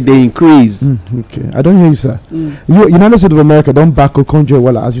these things they increase. Okay, I don't hear you, sir. United States of America don't back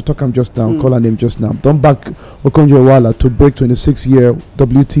Okonjo-Iweala as you talk him just now. Call her name just now. Don't back Okonjo-Iweala to break 26-year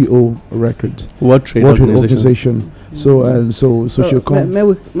WTO record. World Trade Organization. So she'll come. May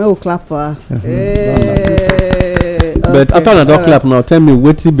we clap for her. But after I don't clap now, tell me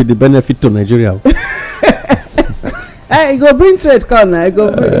what will be the benefit to Nigeria? Hey, go bring trade corner. Go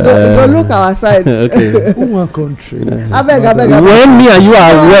look our side. Okay. One country. I beg. When me and you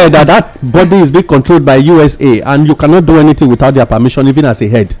are aware that body is being controlled by USA and you cannot do anything without their permission, even as a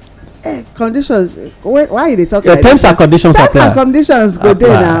head. Conditions. Why are they talking? Terms and conditions are there. Terms and conditions go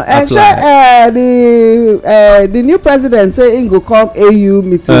there now. The new president say he go come AU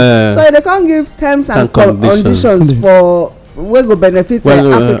meeting, so they can't give terms and conditions for we go benefit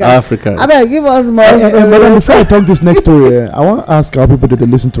Africa. I beg, give us more. But before I talk this next story, I want to ask our people that they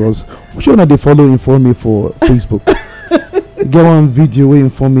listen to us. Which one are they follow Inform Me for Facebook? Get one video where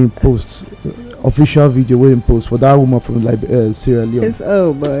Inform Me posts. Official video where in post for that woman from Sierra Leone.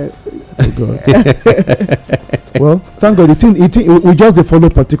 Oh boy. Oh God. Well, thank God. The thing we just follow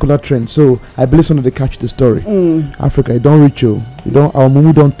particular trend. So I believe some of they catch the story. Africa, it don't reach you. You don't. Our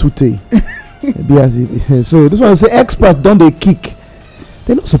mumu don't tute. So this one say experts don't they kick.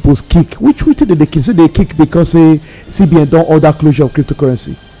 They're not supposed to kick. Which did they kick? Say they kick because CBN don't order closure of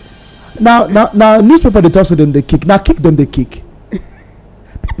cryptocurrency. Now newspaper they talk to them they kick. Now kick them they kick.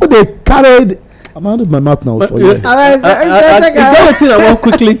 People they carried. I'm out of my mouth now. For you. Is there a thing I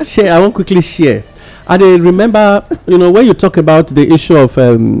want quickly share? I remember, when you talk about the issue of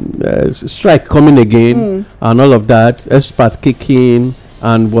strike coming again and all of that, experts kicking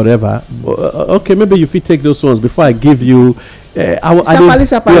and whatever. Okay, maybe you fit take those ones before I give you. I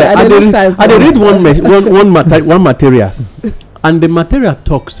read one material, and the material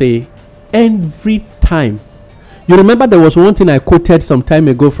talk say every time. You remember there was one thing I quoted some time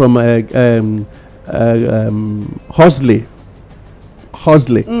ago from Horsley,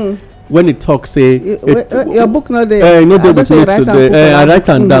 when it talks say your book not there. I write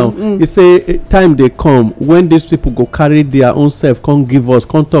them down. It say time they come when these people go carry their own self, come give us,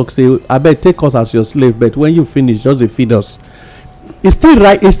 come talk, say I bet take us as your slave, but when you finish just feed us. It's still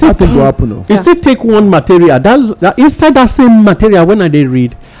right. It's still still take one material that inside that same material. When I did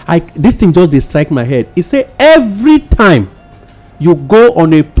read, this thing just they strike my head. It say every time you go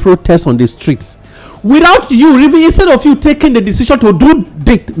on a protest on the streets, without you even instead of you taking the decision to do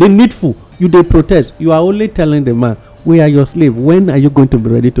the needful, you they protest. You are only telling the man, "We are your slave. When are you going to be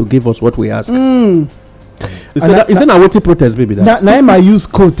ready to give us what we ask?" Isn't a what protest, baby? Now I use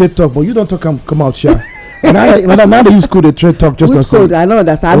code TikTok, but you don't talk come out here. Now they use code the trade talk just to say. I know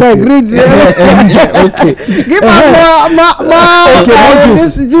that's I agree. Okay. Give us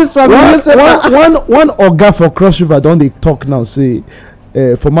more. Just from one organ for Cross River don't they talk now say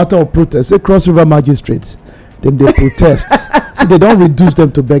for matter of protest say Cross River magistrates then they protest so they don't reduce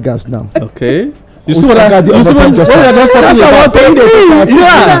them to beggars now. Okay. You see what I got? You see what that's what thing they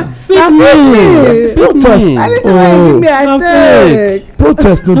yeah. Protest.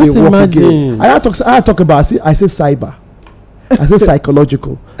 Protest no they work again. I talk about I say cyber. I say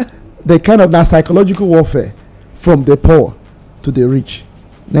psychological. The kind of that psychological warfare from the poor to the rich.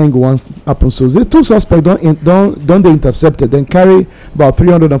 Then go on happen. So the two suspects don't they intercepted then carry about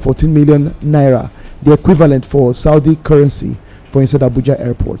 314 million naira, the equivalent for Saudi currency for inside Abuja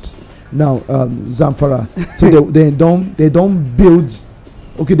airport. now Zamfara. So they don't build.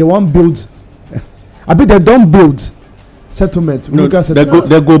 Okay, they won't build. I bet they don't build settlement. No, Ruga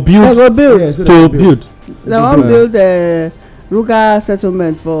they go build. Yes, To build. They won't build a Ruga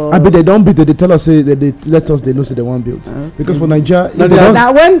settlement for. I bet they don't build. They tell us say that they let us. They know say they won't build because for Nigeria. No,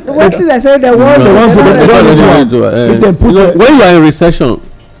 Now when they say they won't, If they put when you are in recession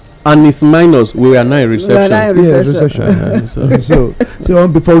and it's minus, we are not in recession. recession. So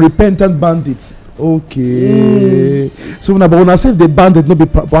before repentant bandits. Okay. So now, but when I say the bandit, not be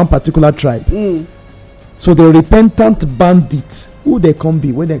one particular tribe. So the repentant bandits, who they come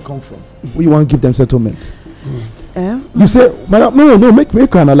be, where they come from, who you want to give them settlement. You say, no,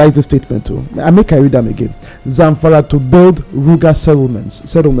 make analyze the statement too. I read them again. Zamfara to build Ruga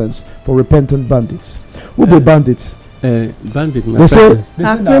settlements for repentant bandits. Who be bandits? Bandit. They say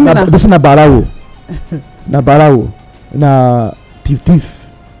this is na barawo, na thief.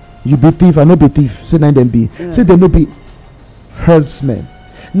 You be thief, I no be thief. Say nine them be. Say they no be herdsmen.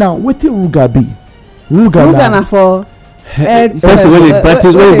 Now what the Ruga be? Ruga na for that's when they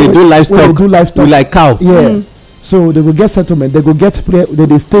practice, when they do livestock with like cow. Yeah. So they will get settlement. They go get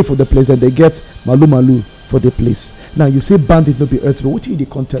they stay for the place and they get malu for the place. Now you say bandit no be herdsmen. What do you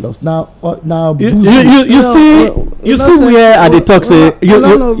can't tell us now? You see where are the talks?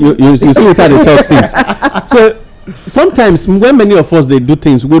 You see what are the talks is. So sometimes when many of us they do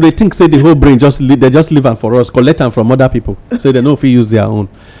things, they think say the whole brain they just leave them for us, collect them from other people, so they know if we use their own.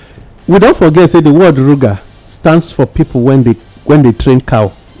 We don't forget say the word Ruga stands for people when they train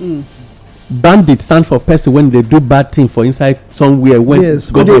cow. Bandit stand for person when they do bad thing for inside somewhere when they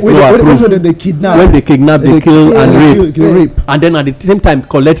kidnap, when they kidnap, they kill and rape, and then at the same time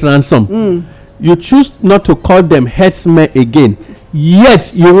collect ransom. You choose not to call them herdsmen again,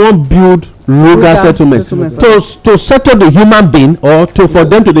 yet you won't build Ruga settlement to settle the human being or for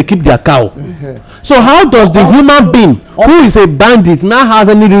them to keep their cow. So how does the human being who is a bandit now has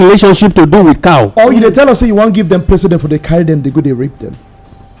any relationship to do with cow? Or you tell us say you won't give them place for they carry them, they go they rape them.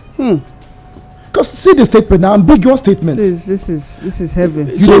 Because see the statement now, ambiguous statement. This is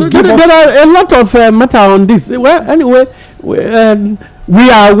heavy. So there are a lot of matter on this. Well, anyway, we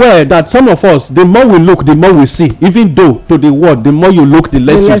are aware that some of us, the more we look, the more we see. Even though to the world, the more you look, the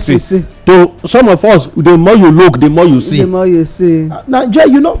less you see. To some of us, the more you look, the more you see. The more you see. Nigeria,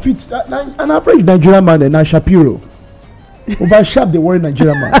 you know, fit an average Nigerian man and Shapiro. Over sharp, they worry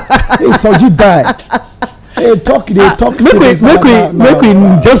Nigerian man. Hey, Soji die. They talk. Make we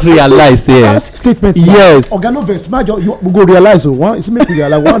just realize here. Statement. Yes. Organovex, we go realize one. It's make we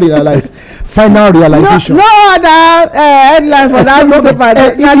realize. Final realization. No other headline for that newspaper.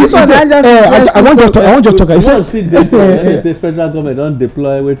 This one just. I want just talk. He said the federal government don't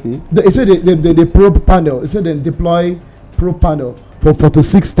deploy waiting. He said the probe panel. He said they deploy probe panel for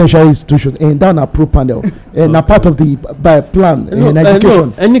 46 tertiary institutions and down a probe panel and a part of the plan in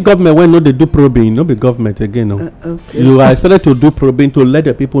education. Any government when they do probing, no be government again. Okay. You are expected to do probing to let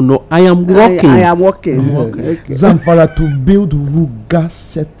the people know I am working. I am working. Okay. Zamfara to build Ruga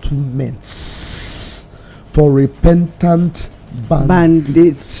settlements for repentant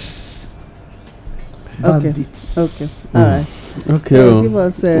bandits. Okay. All right. Okay. Give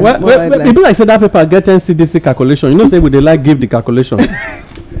us people like say that paper get NCDC calculation. You know, say we they like give the calculation.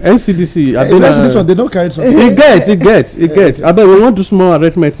 NCDC. This one they don't carry something. It gets. I bet we want to do small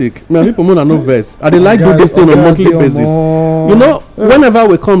arithmetic. Man, people more than no verse. I they like do this thing on monthly basis. You know, whenever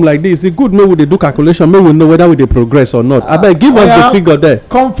we come like this, it's good know they do calculation. Maybe we know whether we they progress or not. I bet give us the figure there.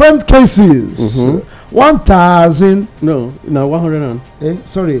 Confirmed cases. 1,000. No, now 100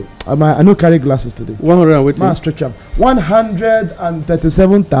 sorry, I no carry glasses today. 100 waiting. Man, stretch up.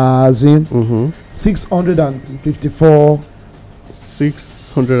 137,000 654.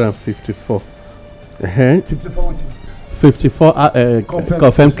 654. 54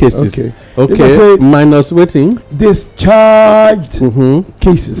 confirmed cases. Okay. Minus waiting. Discharged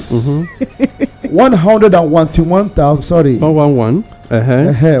cases. 101,000. Sorry. 111.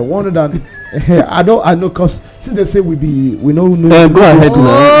 100. I know cause since they say we know go ahead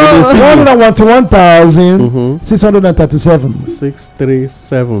now. 121,637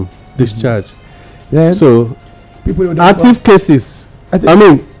 637 discharge. Yeah. So people active cases.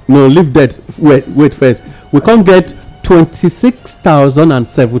 Leave that. Wait first. We can't get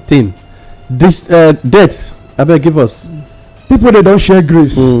 26,017 this deaths. I better give us people they don't share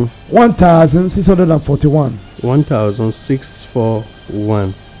grace. 1,641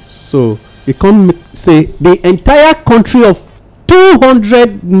 1,641. So it can say the entire country of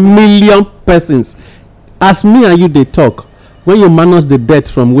 200 million persons. As me and you they talk, when you minus the death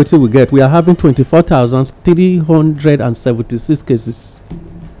from what we get, we are having 24,376 cases.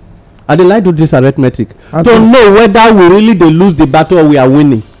 I dey like do this arithmetic to know whether we really dey lose the battle or we are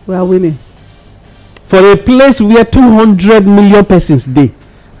winning. We are winning. For a place where 200 million persons dey.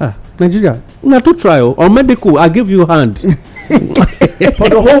 Nigeria, una too try or medical, I give you hand. For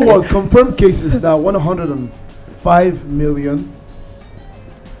the whole world, confirmed cases now 105 million.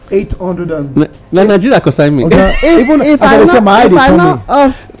 800 and na Nigeria consign me. Even if I say my eye dey turn me.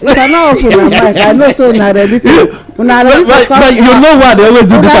 If I not off una mic, I know so una ready to but you know why they always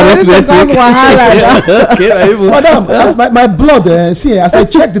do this arithmetic. Madam, as my blood see as I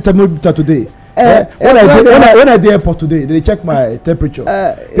check the thermometer today. When I dey airport today, they check my temperature.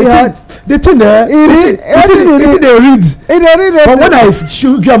 The thing there, it dey read. But when I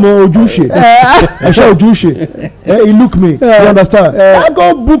show Ojushe, I show Ojushe, he look me. You understand? I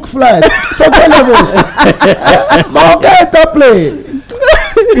go book flight for 10 levels. My guy top play.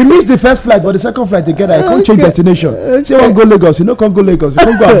 He missed the first flight, but the second flight together, I can't change destination. Say one go Lagos, you know, can't go Lagos. You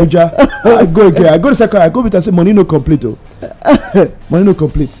can't go Abuja. I go again. I go the second. I go with I say money no complete. Money no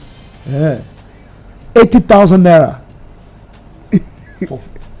complete. 80,000 naira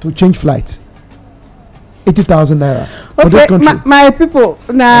to change flight. 80,000 naira. Okay, my people,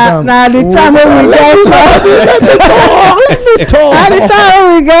 now the time when we get the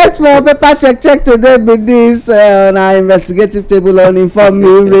time we get for paper check today with this on our investigative table on Inform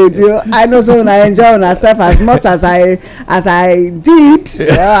Me Radio. I know so I enjoy myself as much as I did,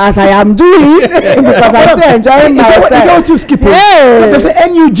 as I am doing, because I'm still enjoying myself. You don't skip it. They say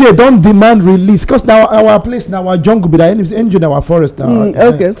NUJ don't demand release because now our place, now our jungle, be that NUJ in our forest now.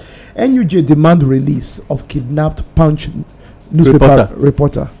 Okay. NUJ demand release of kidnapped Punch newspaper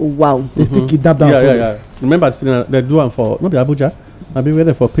reporter. Wow. They still kidnapped that. Yeah. Remember they do one for not Abuja. I've been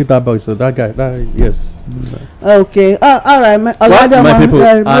waiting for Peter Boy, so that guy, yes. Okay. All right. My people,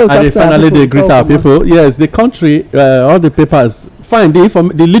 I finally greet our people. Yes, the country, all the papers, fine.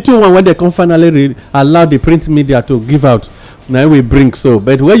 The little one when they can finally allow the print media to give out. Now we bring so,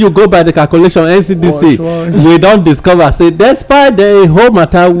 but when you go by the calculation NCDC, we don't discover say despite the whole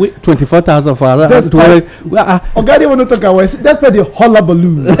matter with 24,000 for around. Okay, want to talk about despite the whole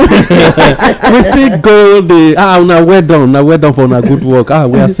balloon. We still go now we're done for our good work.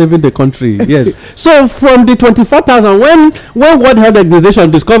 We are saving the country. Yes. So from the 24,000, when World Health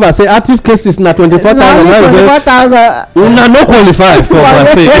Organization discover say active cases na 24,000, una no qualify for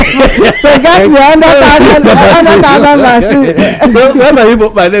vaccine. So that's the 100,000 vaccine. So when I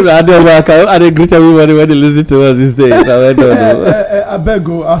put my name I greet everybody when they listen to us these days. I beg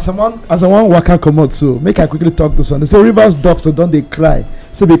you, as someone waka come out, so make I quickly talk this one. They say Rivers doctors don't they cry?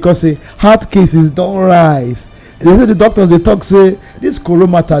 Say because say heart cases don't rise. They say the doctors they talk say this corona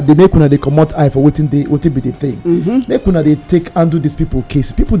matter they make when they come out eye for what be the thing. Make when they take and do these people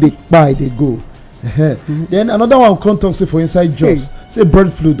case. People they buy they go. Then another one come talk say for inside jobs. Say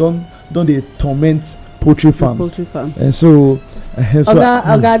bird flu don't they torment poultry farms. And so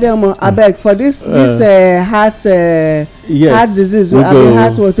abeg for this heart disease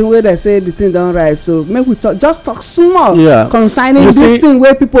heart water wey dey say the thing don rise, so make we talk small concerning this thing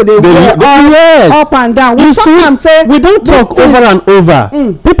wey people dey wear up and down. We talk am say we don talk over and over.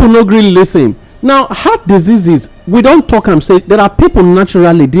 People no gree listen. Now heart diseases we don talk am say there are people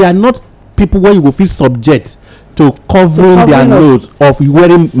naturally they are not people wey you go fit subject to covering their nose of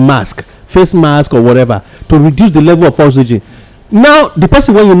wearing mask, face mask or whatever to reduce the level of oxygen. Now the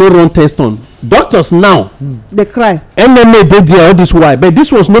person when you know run test on doctors now they cry MMA dey there all this while, but this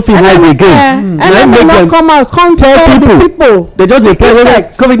was nothing high again. MMA not come out come tell the people they just dey tell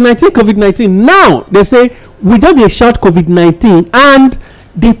COVID-19 now they say we just dey shout COVID-19 and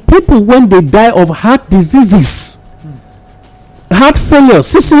the people when they die of heart diseases, heart failure,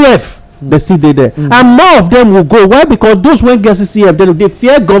 CCF, they still dey there. And more of them will go. Why? Because those when get CCF they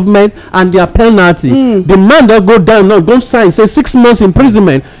fear government and their penalty. The man that go down now go sign say 6 months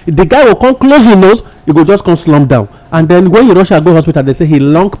imprisonment. The guy will come close his nose, he go just come slump down. And then when you rush go hospital they say he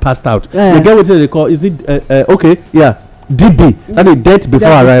long passed out. They get what they call DB, that is death before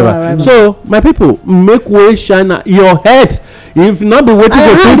arrival. So my people, make way shine your head. If not be waiting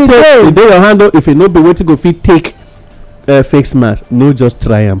go fit take the day your handle, if you not be waiting go fit take face mask, no just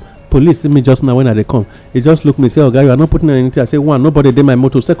try am. Police see me just now when I dey come, he just look me say oga you are not putting anything. I say one, nobody dey my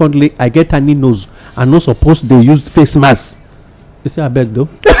motor. Secondly, I get tiny nose I no suppose dey use face mask. You say abeg though.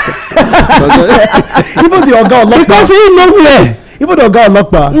 Even the oga lockdown because he no wear. Even the oga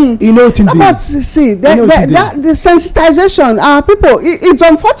lockdown he know wetin dey. But see the sensitization our people it's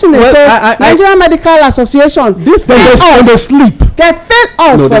unfortunate. Nigerian Medical Association this they sleep. They fail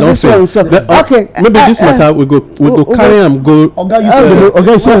us for this one. So okay, maybe this matter we go carry am go. Oga,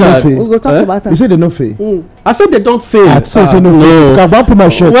 you say no fail. We go talk about You say they no fail. I said they don't fail. I say no fail. Can I put my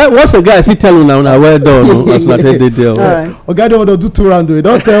shirt? What's the guy see tell una well done? As una take dey there. Oga don't do 2 round.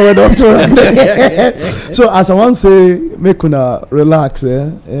 Don't tell we don't 2 round. So as I want say, make una relax.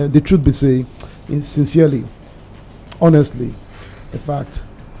 The truth be say, sincerely, honestly, in fact,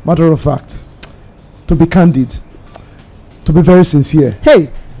 matter of fact, to be candid, to be very sincere. Hey,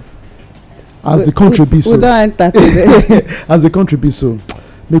 as the country be so. We don't enter today. As the country be so,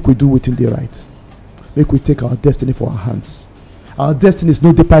 make we do wetin dey right. Make we take our destiny for our hands. Our destiny is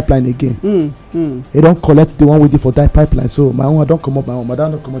no the pipeline again. They don't collect the one we did for that pipeline. So my own don't come up, my own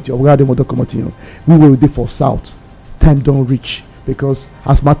madam don't come out. Your don't come out. We will do for south. Time don't reach because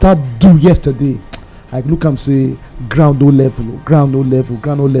as matter do yesterday, I look and say ground no level.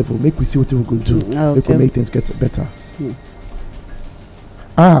 Make we see what we go do. Okay. Make we make things get better.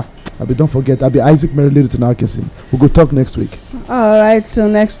 Don't forget, I'll be Isaac Mary Little to Narkison. We'll go talk next week. All right, till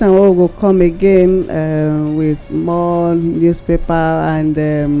next time we'll go come again with more newspaper and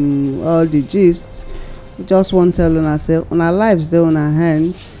all the gists. Just want to tell una say on our lives there on our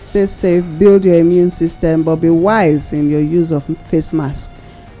hands. Stay safe, build your immune system, but be wise in your use of face mask.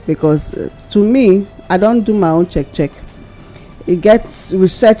 Because to me, I don't do my own check. It gets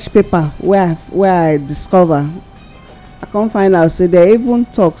research paper where I discover. I can't find out. Say they even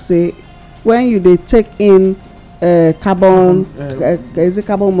talk. Say when you they take in carbon, is it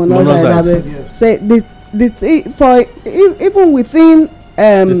carbon monoxide? Yes. Say the for even within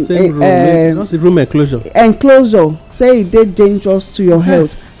the same room, just a room enclosure. Say it did dangerous to your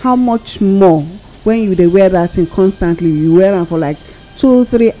health. How much more when you they wear that thing constantly? You wear them for like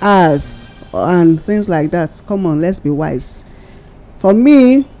 2-3 hours and things like that. Come on, let's be wise. For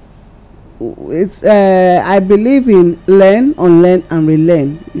me, it's I believe in learn, unlearn and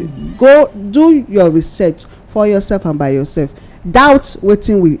relearn. Go do your research for yourself and by yourself. Doubt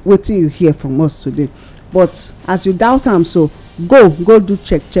waiting you hear from us today, but as you doubt am, so go do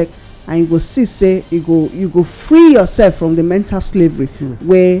check and you go see say you go free yourself from the mental slavery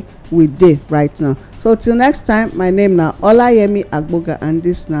where we dey right now. So till next time, my name na Olayemi Agboga and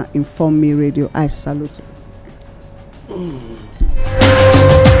this na Inform Me Radio. I salute you.